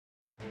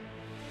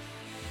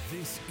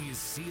This is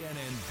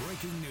CNN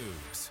Breaking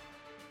News.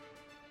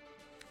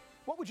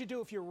 What would you do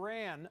if you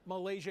ran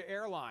Malaysia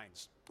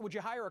Airlines? Would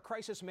you hire a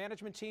crisis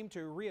management team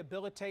to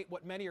rehabilitate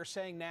what many are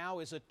saying now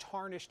is a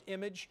tarnished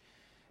image?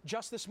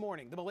 Just this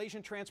morning, the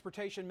Malaysian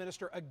transportation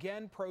minister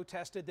again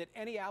protested that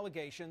any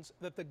allegations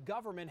that the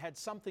government had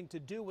something to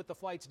do with the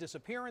flight's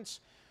disappearance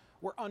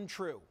were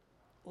untrue.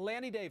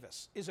 Lanny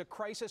Davis is a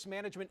crisis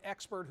management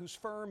expert whose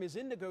firm is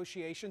in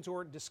negotiations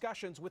or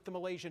discussions with the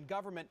Malaysian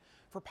government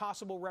for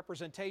possible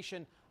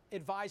representation,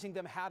 advising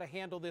them how to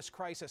handle this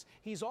crisis.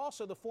 He's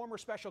also the former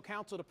special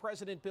counsel to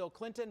President Bill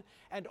Clinton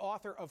and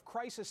author of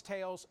Crisis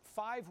Tales: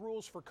 5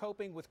 Rules for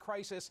Coping with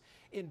Crisis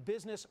in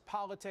Business,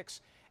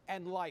 Politics,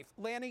 and Life.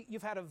 Lanny,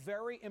 you've had a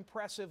very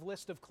impressive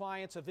list of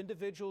clients, of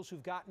individuals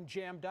who've gotten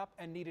jammed up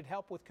and needed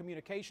help with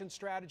communication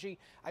strategy.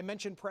 I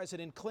mentioned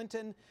President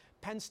Clinton,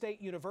 Penn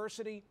State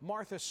University,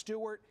 Martha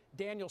Stewart,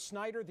 Daniel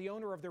Snyder, the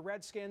owner of the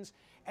Redskins.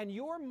 And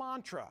your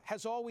mantra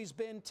has always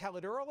been tell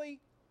it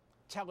early,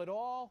 tell it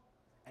all,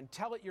 and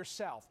tell it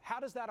yourself. How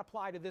does that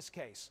apply to this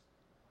case?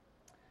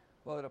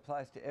 Well, it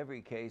applies to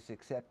every case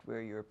except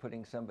where you're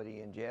putting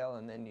somebody in jail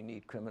and then you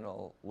need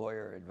criminal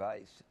lawyer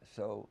advice.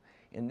 So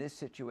in this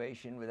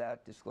situation,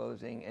 without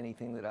disclosing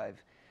anything that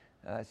I've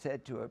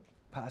said to a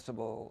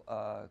possible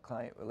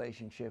client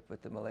relationship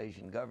with the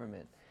Malaysian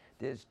government,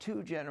 there's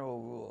 2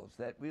 general rules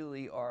that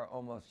really are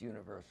almost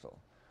universal.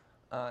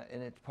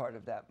 And it's part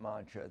of that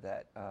mantra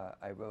that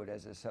I wrote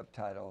as a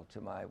subtitle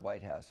to my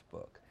White House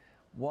book.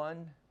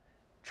 1,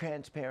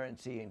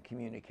 transparency and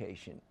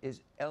communication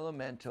is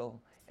elemental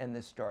and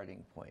the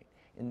starting point.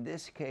 In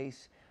this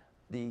case,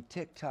 the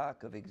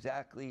tick-tock of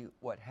exactly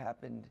what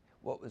happened,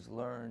 what was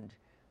learned,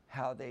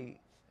 how they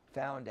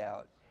found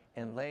out,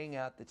 and laying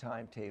out the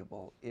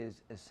timetable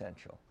is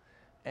essential.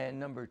 And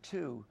number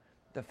 2,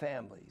 the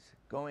families,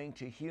 going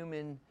to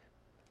human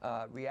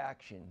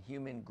reaction,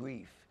 human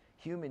grief,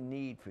 human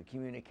need for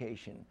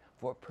communication,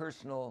 for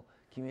personal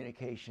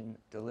communication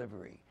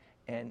delivery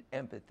and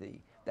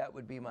empathy. That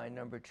would be my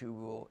number 2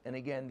 rule. And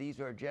again,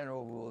 these are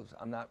general rules.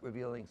 I'm not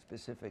revealing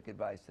specific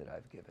advice that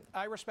I've given.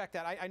 I respect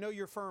that. I know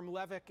your firm,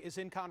 Levick, is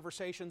in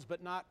conversations,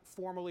 but not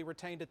formally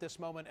retained at this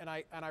moment, and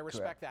I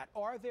respect that.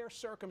 Are there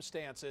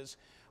circumstances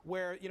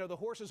where, you know, the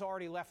horse has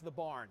already left the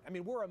barn? I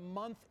mean, we're a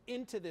month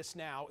into this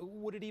now.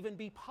 Would it even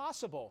be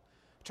possible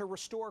to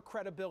restore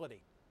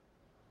credibility?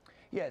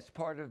 Yes,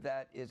 part of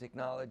that is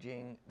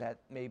acknowledging that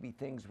maybe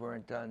things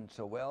weren't done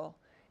so well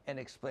and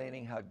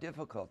explaining how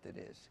difficult it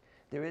is.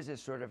 There is a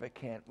sort of a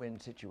can't-win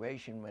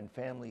situation when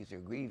families are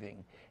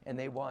grieving and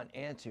they want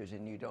answers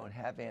and you don't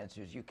have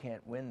answers. You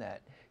can't win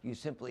that. You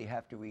simply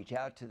have to reach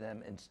out to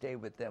them and stay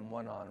with them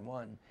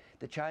one-on-one.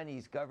 The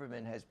Chinese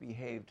government has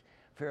behaved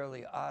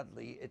fairly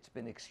oddly. It's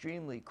been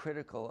extremely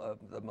critical of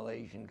the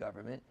Malaysian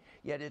government,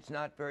 yet it's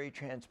not very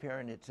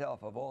transparent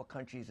itself. Of all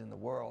countries in the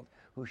world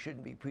who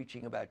shouldn't be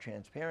preaching about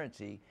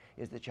transparency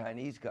is the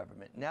Chinese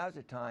government. Now's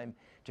the time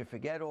to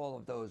forget all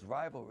of those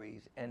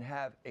rivalries and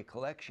have a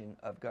collection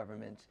of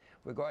governments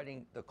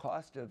regarding the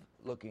cost of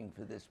looking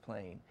for this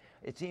plane.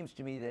 It seems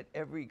to me that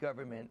every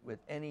government with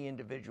any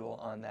individual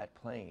on that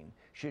plane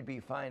should be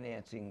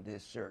financing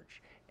this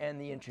search,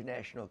 and the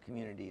international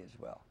community as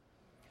well.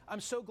 I'm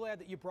so glad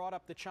that you brought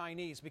up the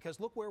Chinese, because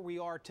look where we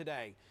are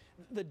today.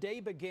 The day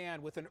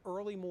began with an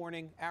early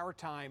morning, our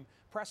time,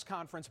 press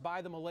conference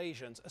by the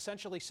Malaysians,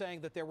 essentially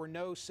saying that there were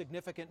no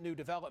significant new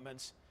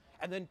developments.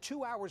 And then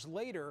 2 hours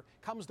later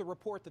comes the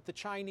report that the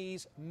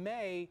Chinese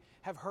may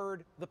have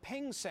heard the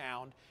ping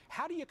sound.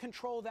 How do you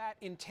control that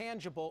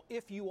intangible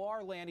if you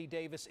are Lanny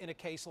Davis in a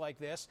case like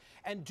this?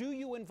 And do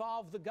you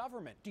involve the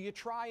government? Do you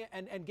try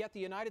and get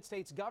the United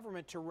States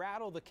government to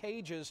rattle the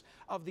cages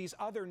of these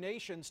other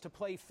nations to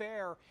play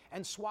fair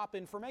and swap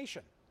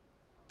information?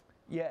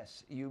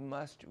 Yes, you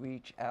must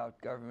reach out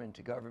government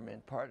to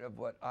government. Part of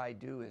what I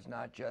do is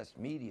not just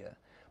media,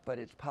 but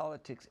it's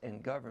politics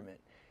and government.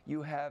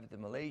 You have the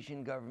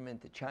Malaysian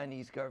government, the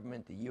Chinese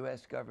government, the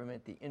U.S.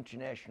 government, the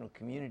international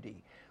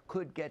community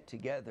could get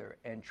together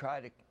and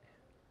try to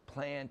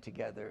plan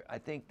together. I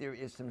think there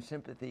is some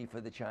sympathy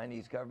for the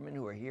Chinese government,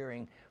 who are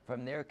hearing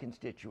from their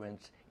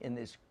constituents in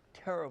this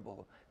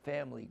terrible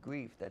family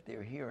grief that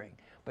they're hearing.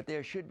 But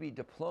there should be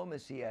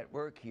diplomacy at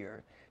work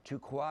here to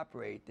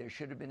cooperate. There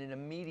should have been an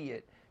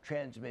immediate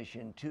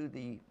transmission to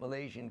the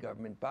Malaysian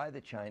government by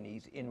the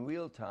Chinese in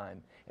real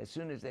time as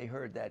soon as they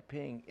heard that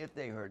ping, if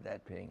they heard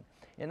that ping.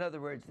 In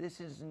other words, this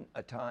isn't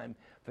a time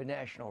for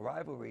national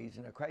rivalries,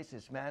 and a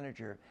crisis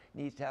manager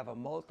needs to have a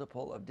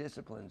multiple of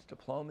disciplines: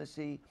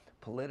 diplomacy,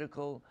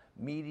 political,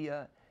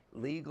 media,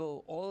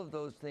 legal. All of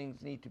those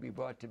things need to be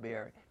brought to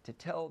bear to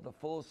tell the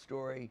full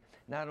story,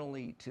 not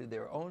only to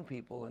their own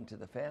people and to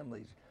the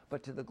families,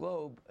 but to the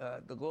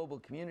global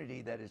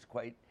community that is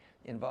quite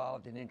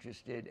involved and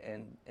interested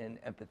and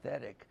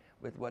empathetic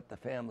with what the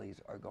families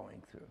are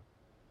going through.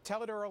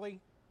 Tell it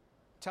early,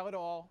 tell it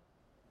all,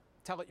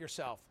 tell it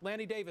yourself.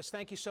 Lanny Davis,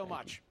 thank you so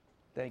much.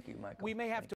 Thank you, Michael. We may have to